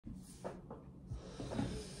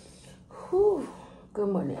Whew. Good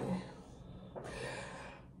morning.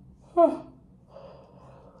 So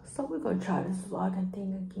we're gonna try this vlogging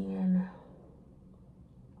thing again.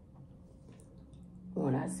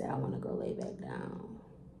 When I say I want to go lay back down,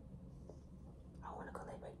 I want to go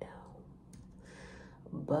lay back down.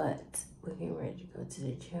 But we're getting ready to go to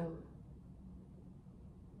the gym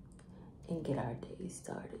and get our day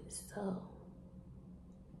started. So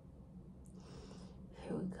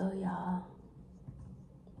here we go, y'all.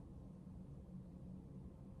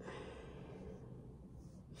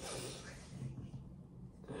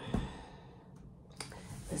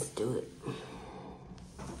 Let's do it.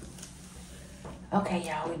 Okay,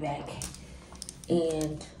 y'all, we back.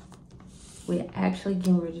 And we're actually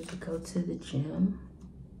getting ready to go to the gym.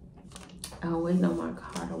 I'm waiting on my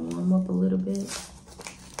car to warm up a little bit.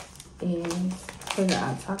 And figure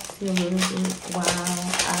I'll talk to you a little bit while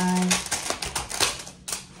I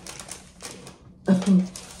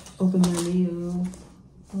open my meal.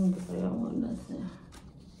 I don't want nothing.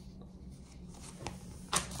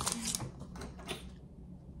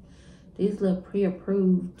 These little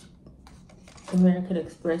pre-approved American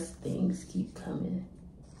Express things keep coming.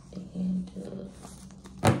 And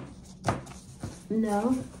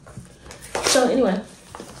no. So anyway,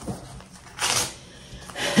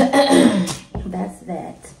 that's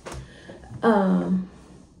that.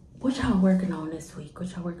 What y'all working on this week?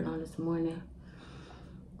 What y'all working on this morning?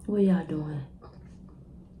 What y'all doing?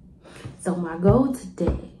 So my goal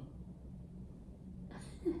today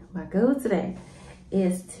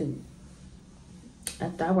is to,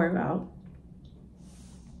 after I work out,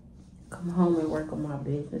 come home and work on my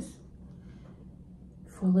business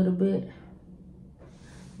for a little bit.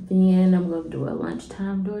 Then I'm gonna do a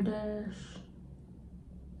lunchtime DoorDash.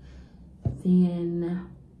 Then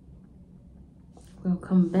we'll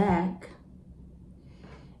come back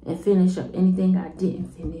and finish up anything I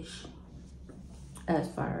didn't finish as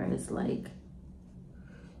far as like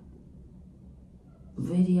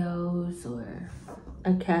videos or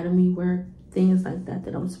academy work, things like that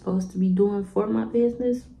that I'm supposed to be doing for my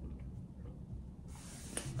business.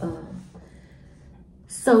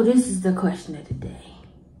 So this is the question of the day.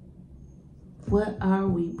 What are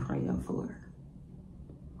we praying for?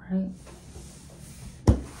 Right?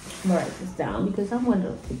 I'm gonna write this down because I'm one of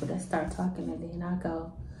those people that start talking and then I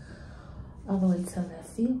go all the way to left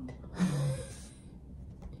field.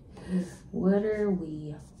 What are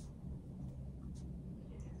we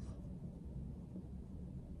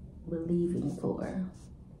believing for?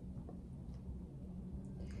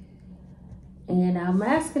 And I'm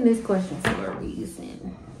asking this question for a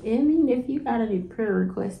reason. I mean, if you got any prayer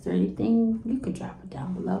requests or anything, you can drop it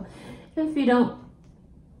down below. If you don't,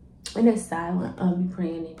 and it's silent, I'll be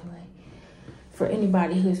praying anyway. For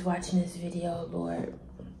anybody who's watching this video, Lord,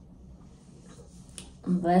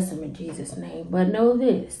 bless them in Jesus' name. But know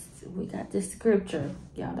this, we got this scripture,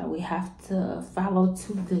 y'all, that we have to follow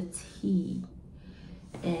to the T.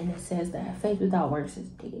 And it says that faith without works is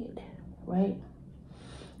dead, right?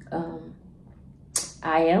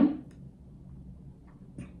 I am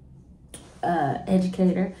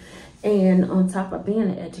educator, and on top of being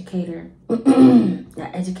an educator, I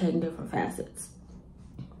educate in different facets.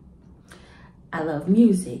 I love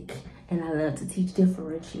music, and I love to teach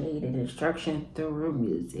differentiated instruction through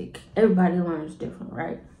music. Everybody learns different,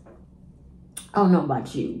 right? I don't know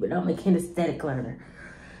about you, but I'm a kinesthetic learner,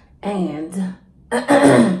 and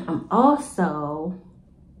I'm also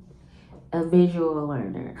a visual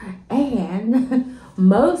learner. And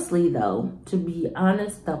mostly though, to be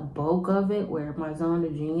honest, the bulk of it, where my zone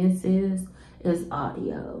of genius is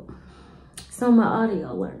audio. So I'm an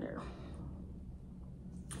audio learner.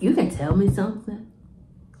 You can tell me something,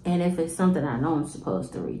 and if it's something I know I'm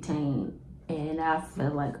supposed to retain, and I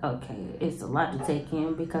feel like, okay, it's a lot to take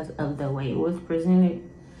in because of the way it was presented,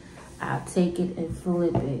 I'll take it and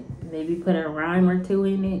flip it, maybe put a rhyme or two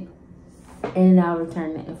in it, and I'll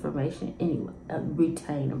return the information anyway. I'll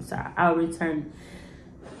return.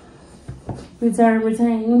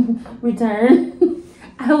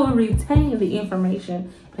 I will retain the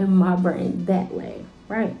information in my brain that way,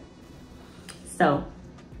 right? So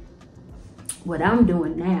what I'm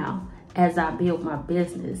doing now as I build my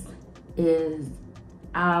business is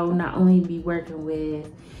I'll not only be working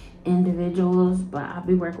with individuals, but I'll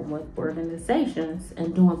be working with organizations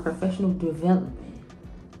and doing professional development.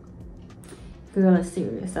 Girl, it's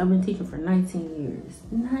serious. I've been teaching for 19 years.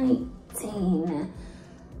 19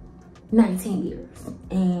 years.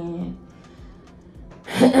 And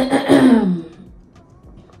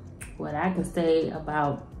what I can say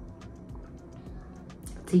about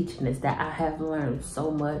teaching is that I have learned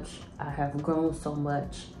so much. I have grown so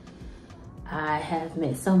much. I have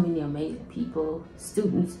met so many amazing people,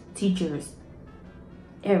 students, teachers,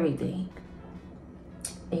 everything.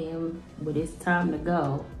 And when it's time to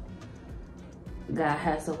go, God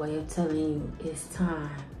has a way of telling you it's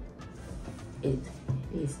time.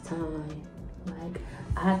 It's time. Like,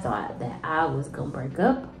 I thought that I was gonna break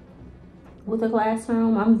up with the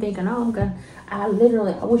classroom. I'm thinking, oh, I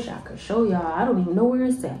wish I could show y'all. I don't even know where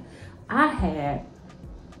it's at. I had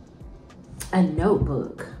a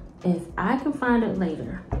notebook. If I can find it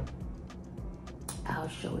later, I'll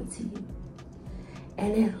show it to you.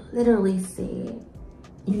 And it literally said,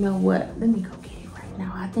 you know what? Let me go get it right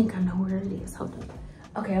now. I think I know where it is. Hold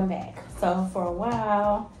on. Okay, I'm back. So for a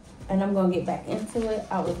while, and I'm gonna get back into it,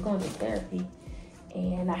 I was going to therapy,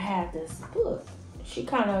 and I had this book. She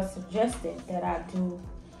kind of suggested that I do,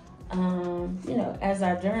 you know, as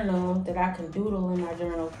I journal, that I can doodle in my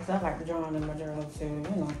journal, because I like drawing in my journal too,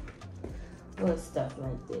 you know, little stuff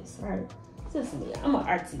like this, right? Just me. I'm an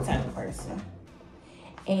artsy type of person.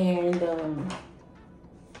 And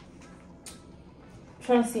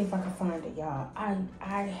trying to see if I can find it, y'all.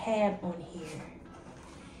 I had on here,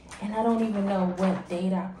 and I don't even know what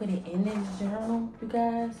date I put it in this journal, you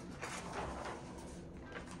guys.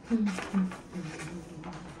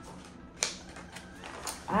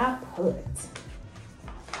 I put,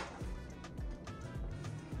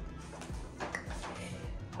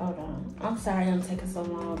 hold on, I'm sorry I'm taking so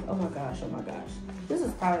long. Oh my gosh, this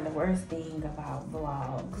is probably the worst thing about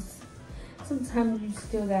vlogs. Sometimes you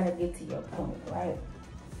still gotta get to your point, right?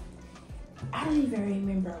 I don't even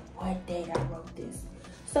remember what date I wrote this.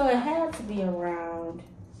 So it had to be around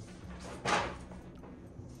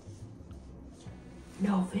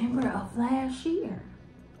November of last year.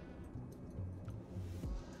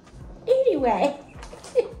 Anyway,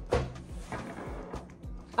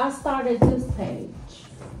 I started this page.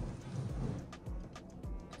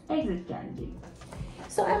 Exit strategy.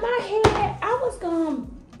 So in my head, I was gonna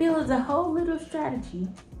build a whole little strategy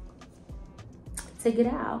to get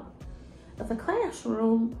out of the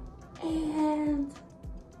classroom, and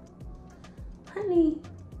honey,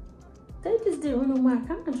 they just didn't renew my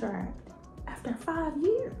contract after 5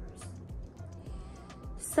 years.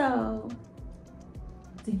 So,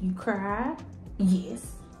 do you cry?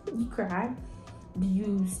 Yes, you cry. Do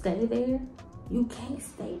you stay there? You can't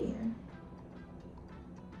stay there,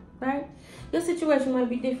 right? Your situation might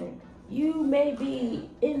be different. You may be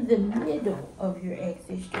in the middle of your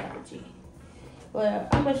exit strategy. Well,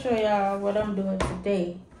 I'm gonna show y'all what I'm doing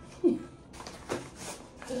today.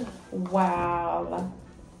 Wow,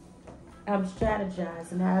 I'm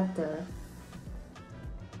strategizing after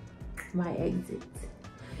my exit.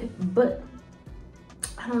 But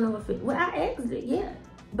I don't know if it, well, I exited, yeah,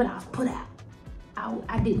 but I was put out.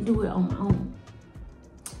 I didn't do it on my own.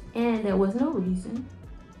 And there was no reason.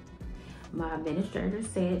 My administrator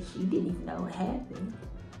said she didn't even know it happened.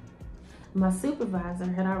 My supervisor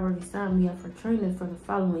had already signed me up for training for the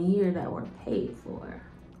following year that were paid for.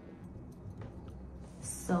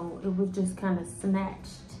 So it was just kind of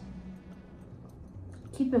snatched.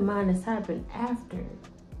 Keep in mind, this happened after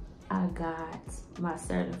I got my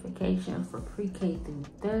certification for pre-K through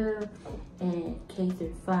 3rd and K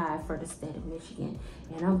through 5 for the state of Michigan.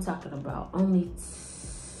 And I'm talking about only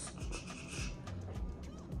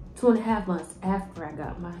 2.5 months after I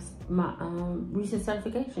got my recent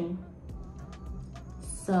certification.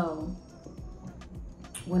 So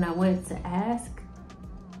when I went to ask,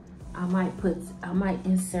 I might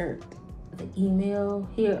insert the email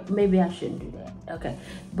here. Maybe I shouldn't do that. Okay,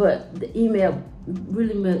 but the email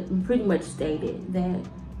really pretty much stated that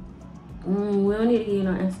we don't need to get you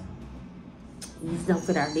no answer. You just don't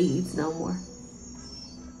fit our needs no more,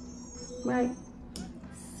 right?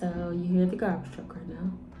 So you hear the garbage truck right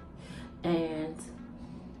now, and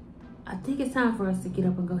I think it's time for us to get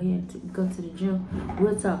up and go ahead and go to the gym.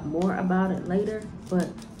 We'll talk more about it later, but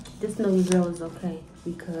just know your girl is okay,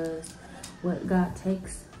 because what God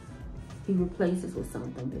takes, He replaces with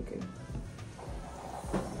something bigger.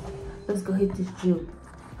 Let's go hit this gym.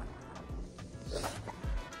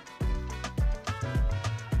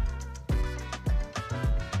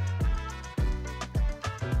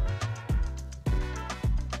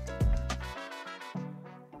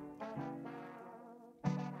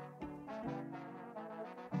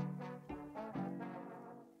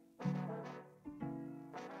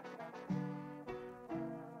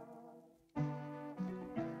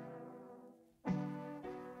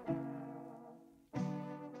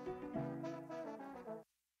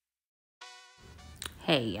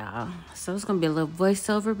 Hey y'all, so it's gonna be a little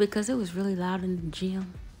voiceover because it was really loud in the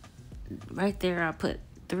gym. Right there I put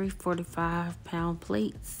 3 45-pound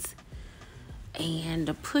plates and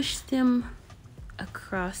to push them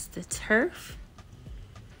across the turf.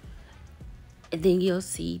 And then you'll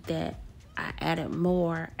see that I added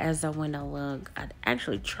more as I went along. I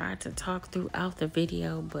actually tried to talk throughout the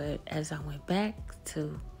video, but as I went back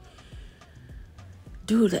to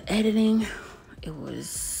do the editing, it was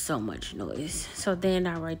so much noise. So then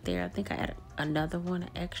right there, I think I added another one, an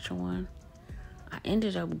extra one. I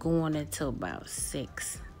ended up going until about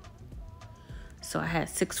 6. So I had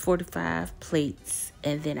 645 plates,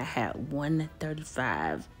 and then I had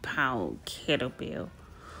 135-pound kettlebell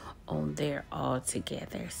on there all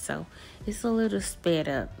together. So it's a little sped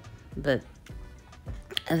up, but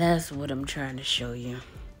that's what I'm trying to show you.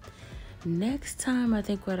 Next time, I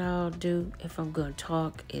think what I'll do if I'm gonna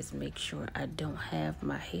talk is make sure I don't have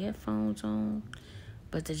my headphones on,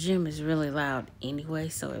 but the gym is really loud anyway,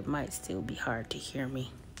 so it might still be hard to hear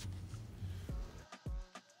me.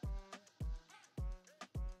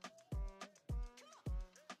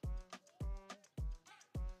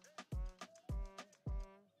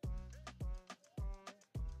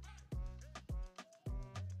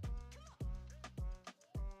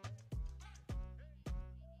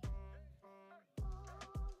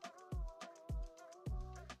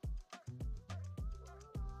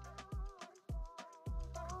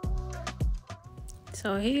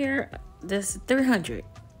 So here, this is 300.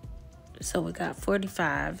 So we got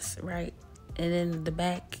 45s, right? And then the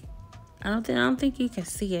back, I don't think you can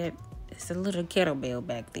see it. It's a little kettlebell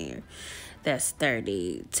back there. That's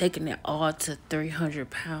 30. Taking it all to 300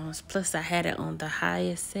 pounds. Plus I had it on the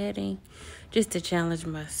highest setting just to challenge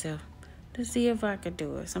myself to see if I could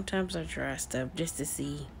do it. Sometimes I try stuff just to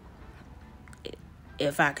see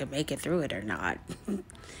if I could make it through it or not.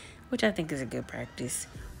 Which I think is a good practice.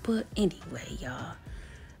 But anyway, y'all,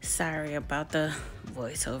 sorry about the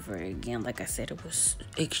voiceover again. Like I said, it was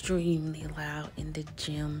extremely loud in the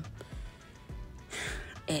gym.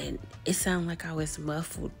 And it sounded like I was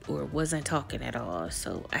muffled or wasn't talking at all.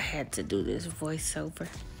 So I had to do this voiceover.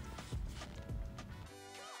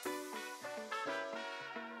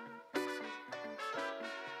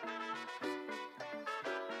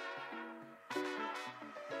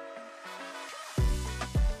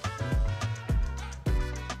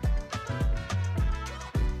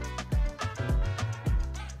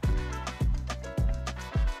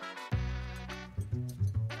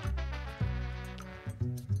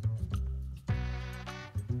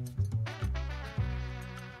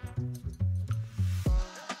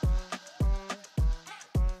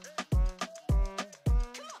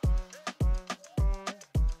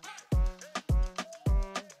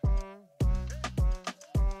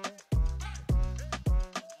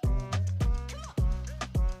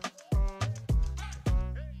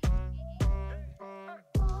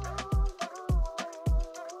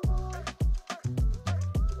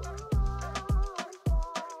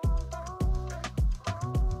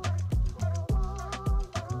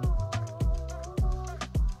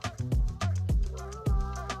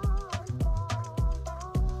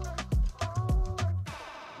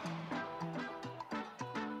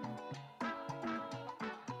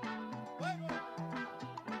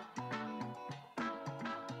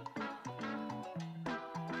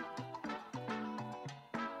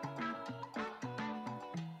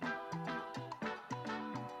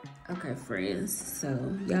 Okay, friends,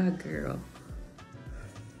 so y'all girl.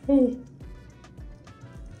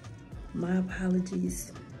 My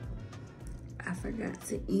apologies. I forgot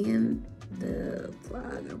to end the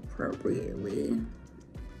vlog appropriately.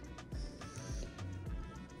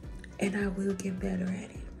 And I will get better at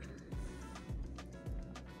it.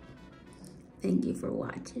 Thank you for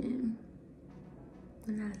watching.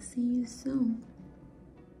 And I'll see you soon.